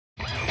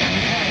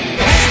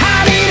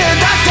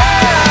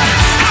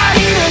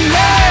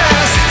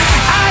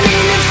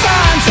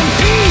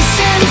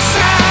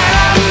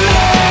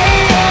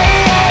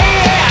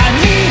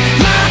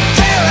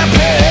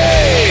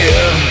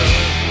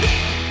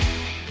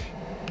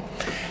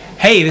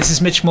Hey, this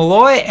is Mitch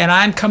Malloy, and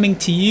I'm coming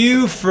to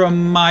you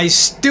from my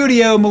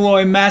studio,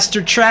 Malloy Master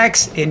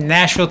Tracks in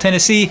Nashville,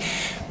 Tennessee,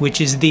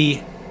 which is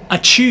the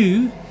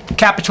Achoo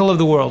capital of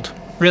the world.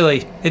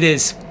 Really, it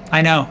is.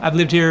 I know. I've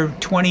lived here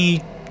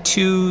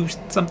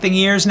 22-something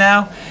years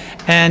now,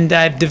 and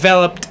I've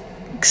developed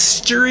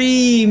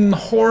extreme,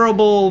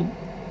 horrible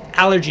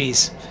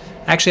allergies.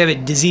 I actually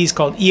have a disease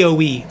called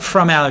EOE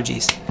from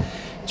allergies.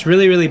 It's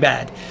really, really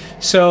bad.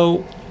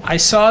 So I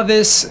saw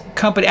this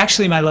company,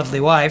 actually my lovely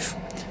wife,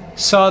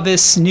 saw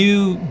this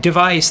new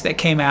device that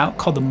came out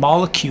called the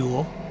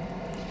MOLEKULE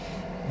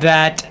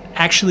that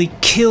actually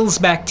kills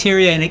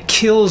bacteria and it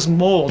kills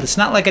mold. It's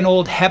not like an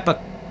old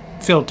HEPA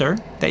filter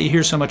that you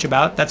hear so much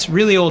about. That's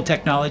really old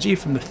technology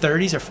from the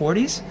 30s or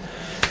 40s.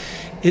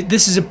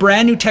 This is a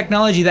brand new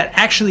technology that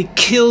actually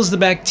kills the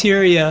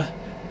bacteria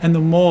and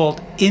the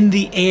mold in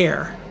the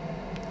air.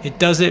 It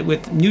does it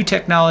with new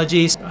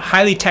technologies,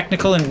 highly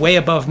technical and way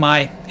above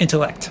my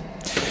intellect.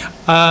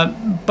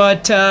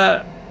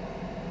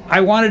 I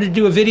wanted to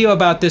do a video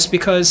about this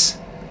because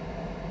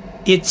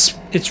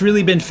it's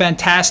really been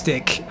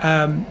fantastic.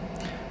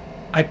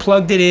 I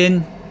plugged it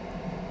in,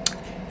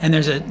 and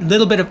there's a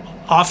little bit of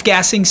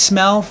off-gassing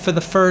smell for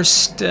the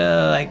first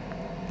like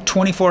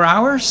 24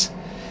 hours.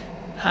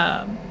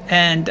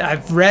 And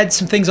I've read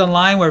some things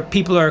online where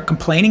people are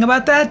complaining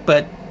about that,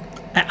 but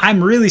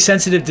I'm really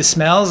sensitive to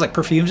smells, like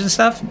perfumes and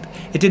stuff.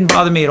 It didn't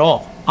bother me at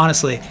all,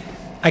 honestly.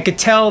 I could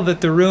tell that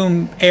the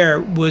room air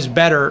was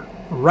better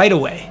right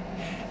away.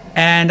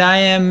 And I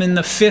am in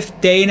the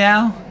 5th day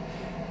now,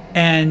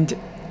 and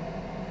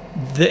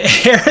the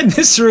air in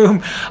this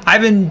room,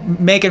 I've been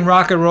making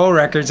rock and roll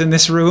records in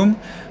this room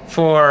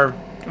for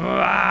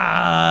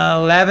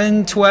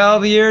 11,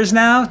 12 years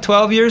now,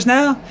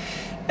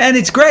 and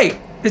it's great.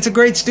 It's a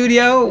great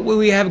studio.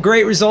 We have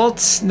great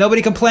results.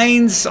 Nobody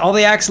complains. All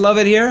the acts love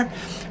it here.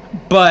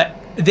 But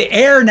the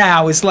air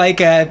now is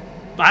like a,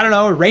 I don't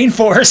know, a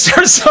rainforest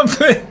or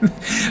something.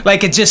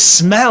 Like, it just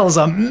smells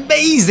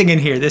amazing in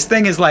here. This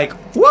thing is like,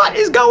 what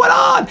is going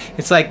on?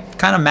 It's like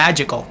kind of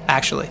magical,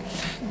 actually.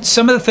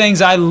 Some of the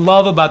things I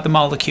love about the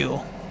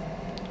MOLEKULE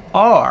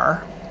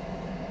are,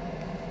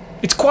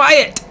 it's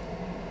quiet.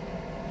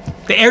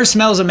 The air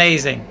smells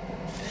amazing.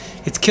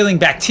 It's killing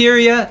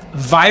bacteria,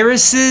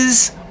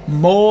 viruses,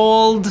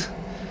 mold,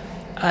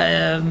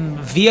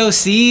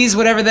 VOCs,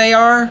 whatever they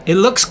are. It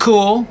looks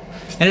cool,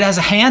 and it has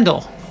a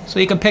handle, so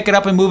you can pick it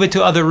up and move it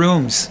to other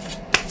rooms.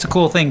 It's a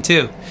cool thing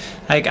too.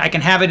 Like, I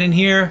can have it in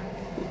here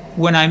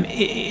when I'm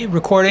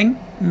recording,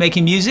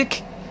 making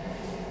music,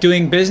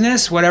 doing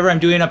business, whatever I'm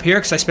doing up here,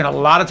 because I spend a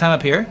lot of time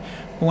up here.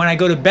 But when I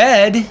go to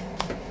bed,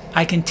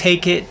 I can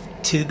take it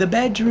to the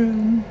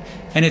bedroom.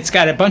 And it's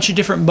got a bunch of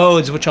different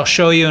modes, which I'll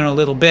show you in a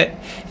little bit.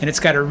 And it's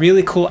got a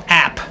really cool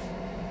app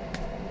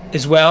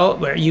as well,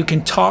 where you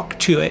can talk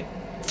to it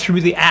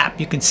through the app.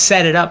 You can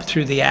set it up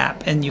through the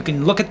app, and you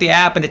can look at the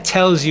app and it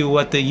tells you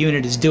what the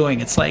unit is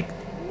doing. It's like,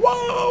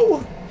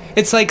 whoa,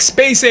 it's like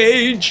space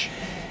age.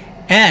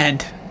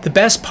 And the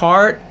best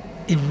part,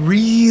 it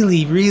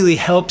really, really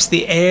helps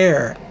the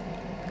air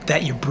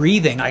that you're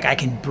breathing. Like, I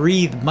can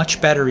breathe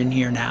much better in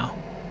here now.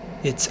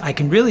 I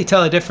can really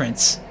tell a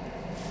difference.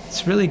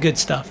 It's really good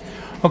stuff.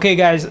 Okay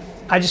guys,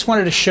 I just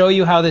wanted to show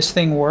you how this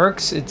thing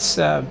works. It's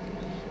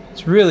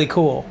really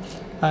cool.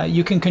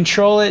 You can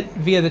control it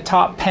via the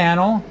top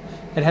panel.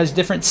 It has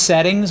different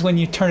settings. When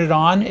you turn it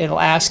on, it'll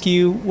ask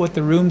you what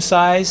the room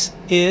size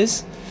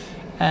is,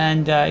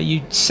 and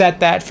you set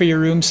that for your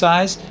room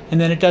size,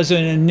 and then it does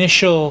an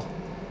initial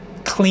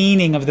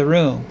cleaning of the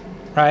room,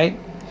 right?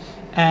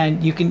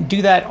 And you can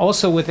do that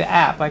also with the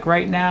app. Like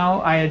right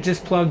now, I had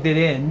just plugged it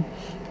in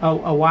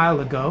a while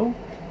ago,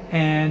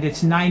 and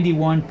it's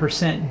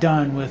 91%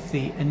 done with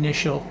the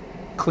initial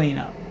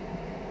cleanup.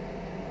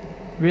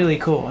 Really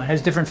cool. It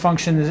has different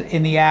functions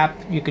in the app.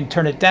 You can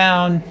turn it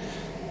down.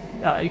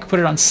 You can put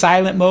it on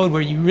silent mode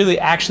where you really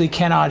actually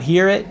cannot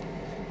hear it,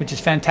 which is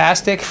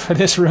fantastic for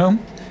this room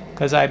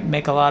because I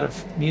make a lot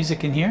of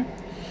music in here.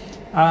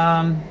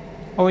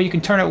 Or you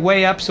can turn it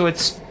way up so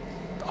it's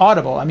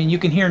audible. I mean, you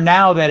can hear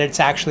now that it's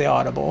actually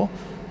audible,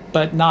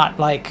 but not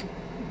like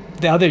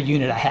the other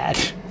unit I had,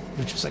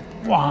 which was like,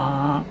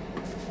 wah.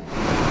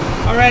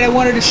 All right, I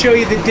wanted to show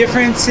you the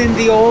difference in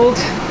the old,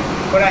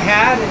 what I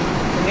had,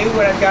 and the new,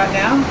 what I've got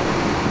now.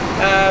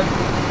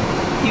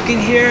 You can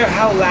hear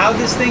how loud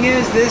this thing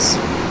is. This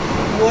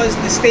was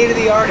the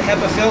state-of-the-art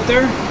HEPA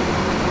filter,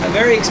 a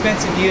very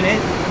expensive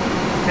unit.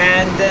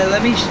 And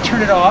let me just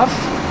turn it off.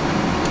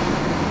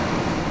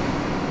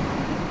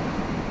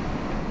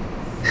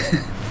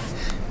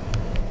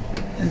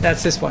 And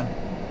that's this one.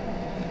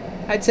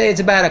 I'd say it's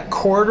about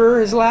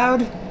 1/4 as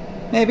loud,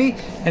 maybe.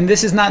 And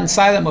this is not in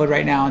silent mode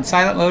right now. In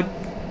silent mode,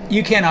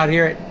 you cannot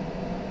hear it.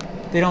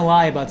 They don't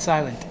lie about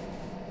silent.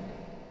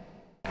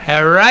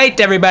 All right,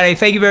 everybody,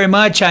 thank you very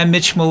much. I'm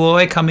Mitch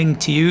Malloy, coming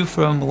to you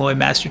from Malloy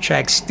Master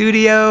Tracks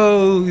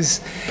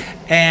Studios.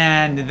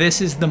 And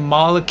this is the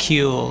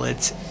MOLEKULE.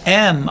 It's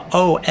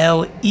M-O-L-E-K-U-L-E.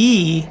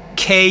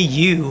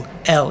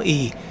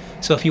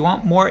 So if you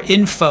want more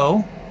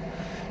info,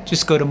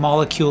 just go to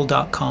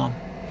mollekule.com.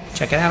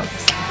 Check it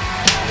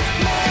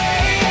out.